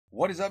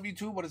What is up,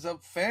 YouTube? What is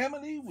up,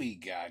 family? We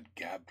got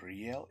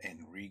Gabriel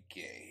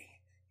Henrique.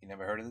 You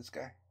never heard of this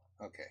guy?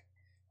 Okay.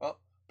 Well,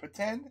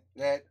 pretend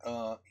that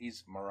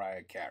he's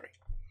Mariah Carey.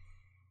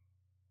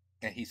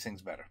 And he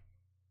sings better.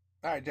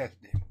 All right,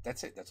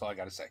 that's it. That's all I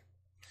got to say.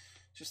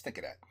 Just think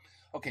of that.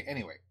 Okay,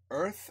 anyway.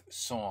 Earth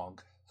Song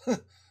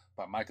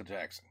by Michael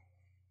Jackson.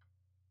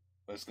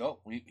 Let's go.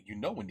 You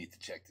know we need to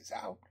check this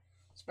out.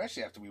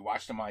 Especially after we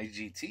watched him on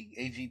AGT,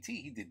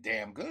 he did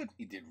damn good.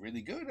 He did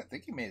really good. I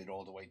think he made it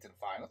all the way to the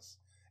finals.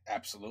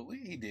 Absolutely,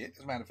 he did.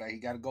 As a matter of fact, he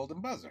got a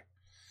golden buzzer.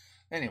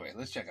 Anyway,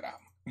 let's check it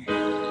out.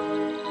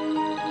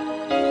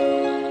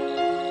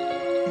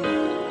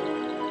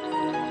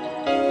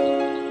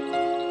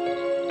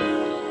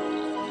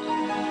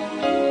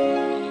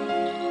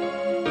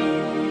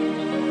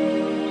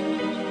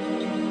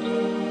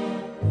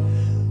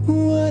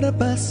 What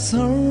about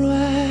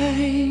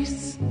sunrise?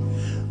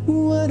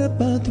 What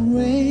about the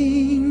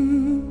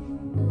rain?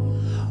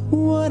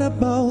 What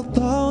about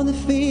all the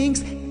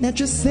things that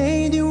you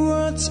say the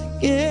words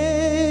again?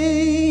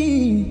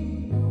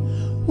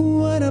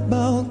 What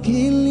about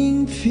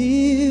killing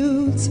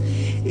fields?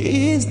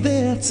 Is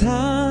there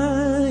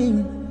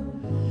time?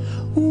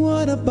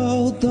 What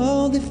about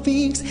all the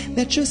things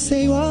that you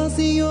say was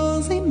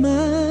yours and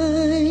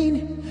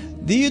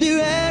mine? Did you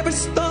ever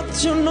stop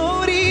to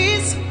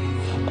notice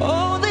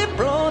all the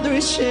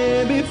brothers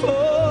shared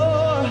before?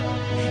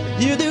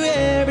 Did you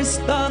ever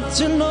stop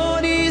to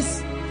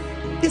notice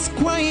this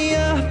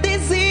quiet,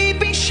 this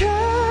sleeping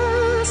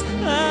shores?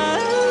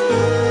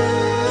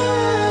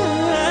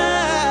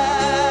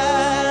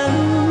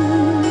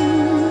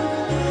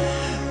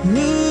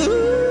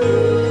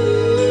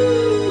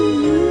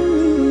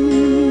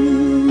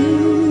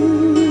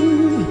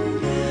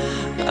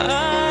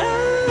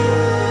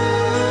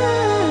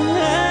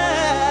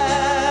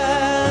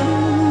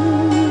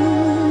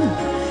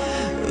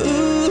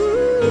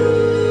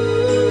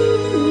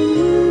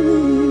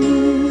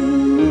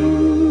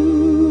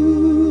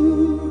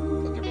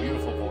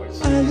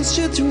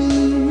 To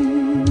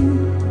dream,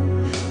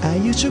 I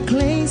used to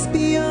place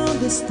beyond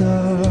the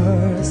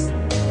stars.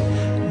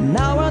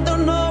 Now I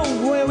don't know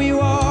where we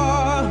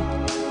are.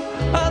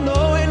 I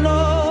know,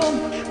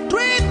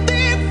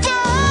 drifting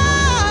far.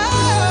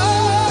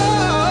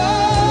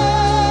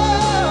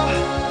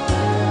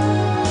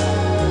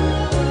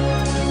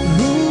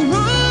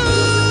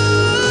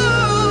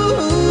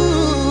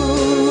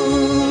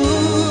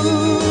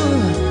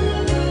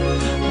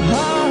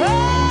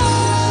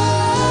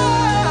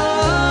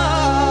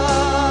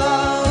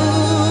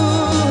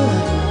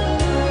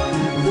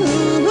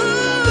 Ooh,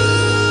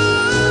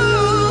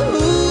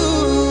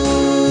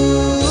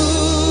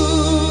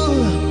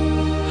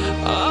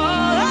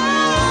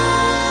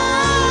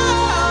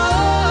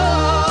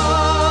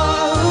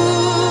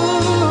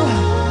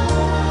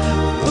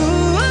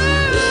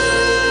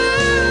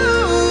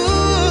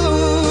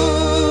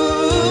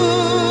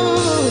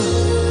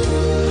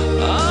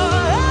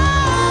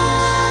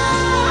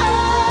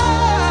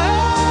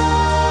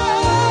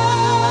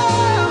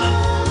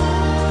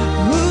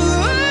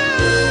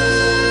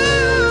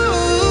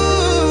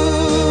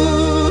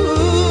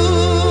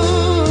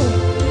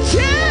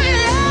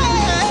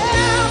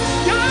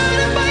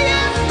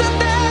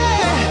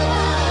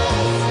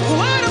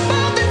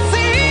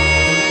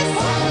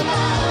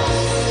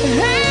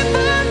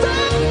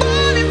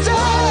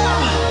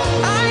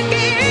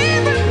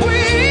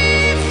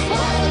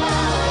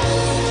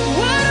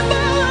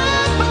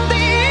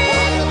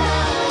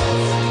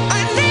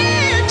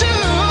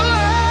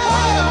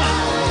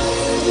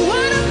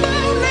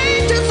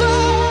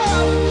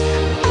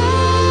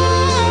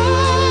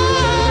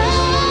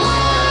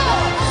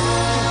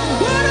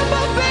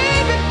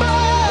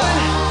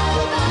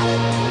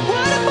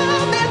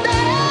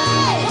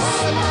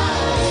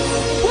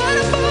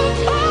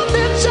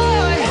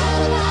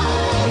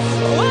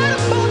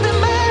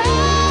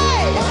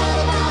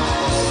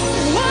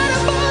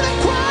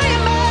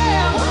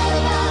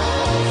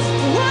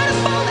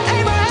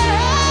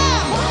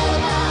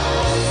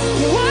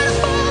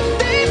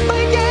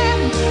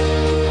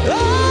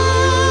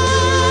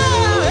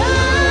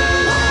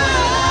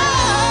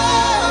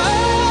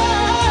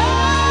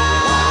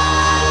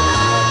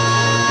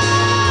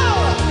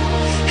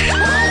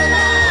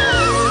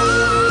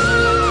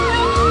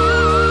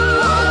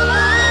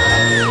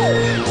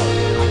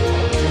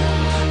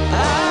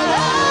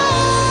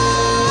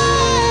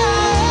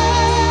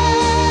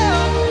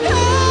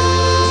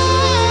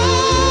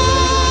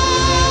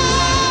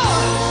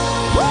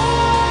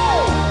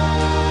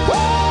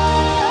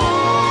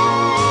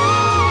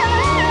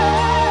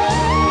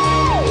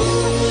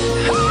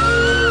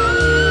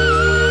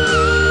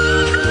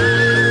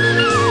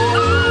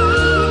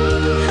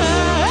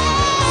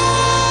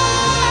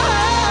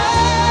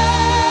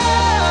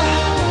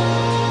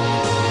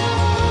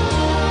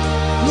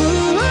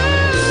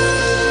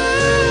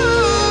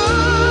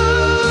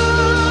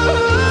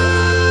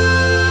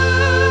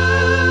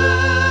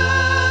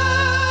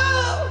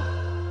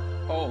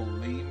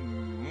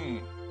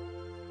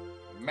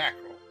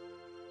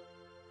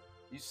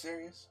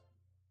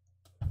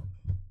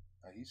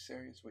 Are you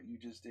serious? What you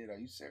just did? Are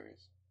you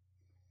serious?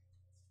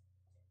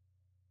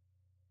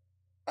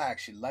 I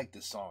actually like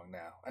the song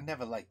now. I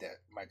never liked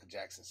that Michael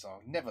Jackson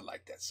song. Never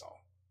liked that song.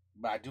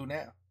 But I do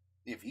now.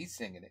 If he's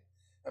singing it.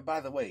 And by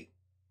the way,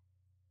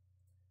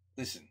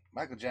 listen,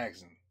 Michael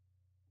Jackson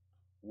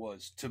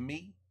was to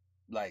me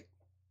like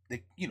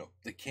the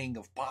king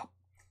of pop.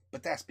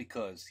 But that's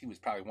because he was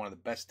probably one of the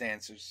best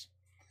dancers,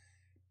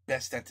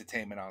 best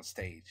entertainment on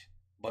stage.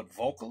 But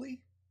vocally,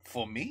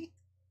 for me,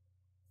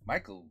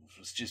 Michael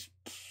was just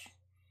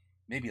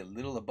maybe a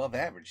little above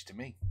average to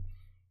me.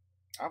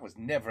 I was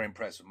never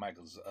impressed with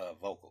Michael's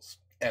vocals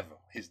ever.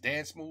 His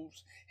dance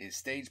moves, his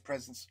stage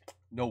presence,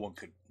 no one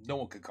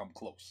could come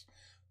close.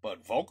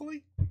 But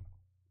vocally,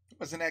 it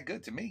wasn't that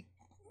good to me.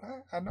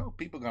 I know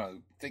people are gonna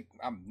think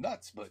I'm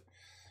nuts, but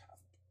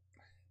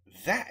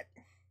that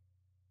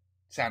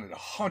sounded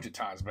 100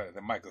 times better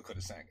than Michael could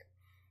have sang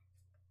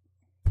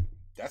it.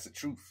 That's the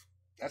truth.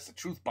 That's the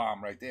truth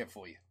bomb right there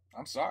for you.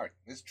 I'm sorry,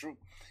 it's true.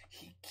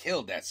 He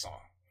killed that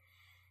song.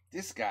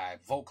 This guy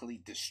vocally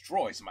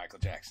destroys Michael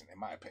Jackson, in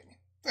my opinion.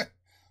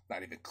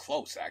 Not even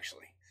close,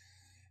 actually.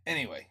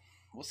 Anyway,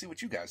 we'll see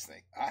what you guys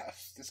think.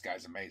 This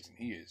guy's amazing.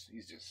 He is.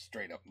 He's just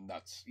straight up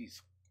nuts.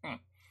 It's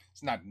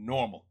not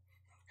normal.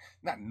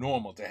 Not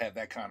normal to have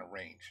that kind of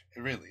range.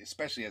 It really,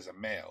 especially as a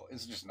male,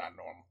 it's just not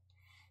normal.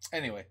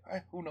 Anyway,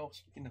 who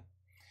knows?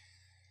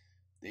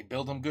 They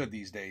build them good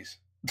these days.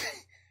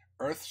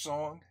 Earth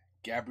Song,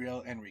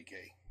 Gabriel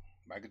Henrique.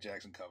 Michael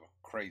Jackson cover.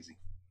 Crazy.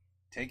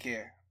 Take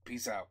care.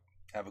 Peace out.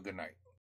 Have a good night.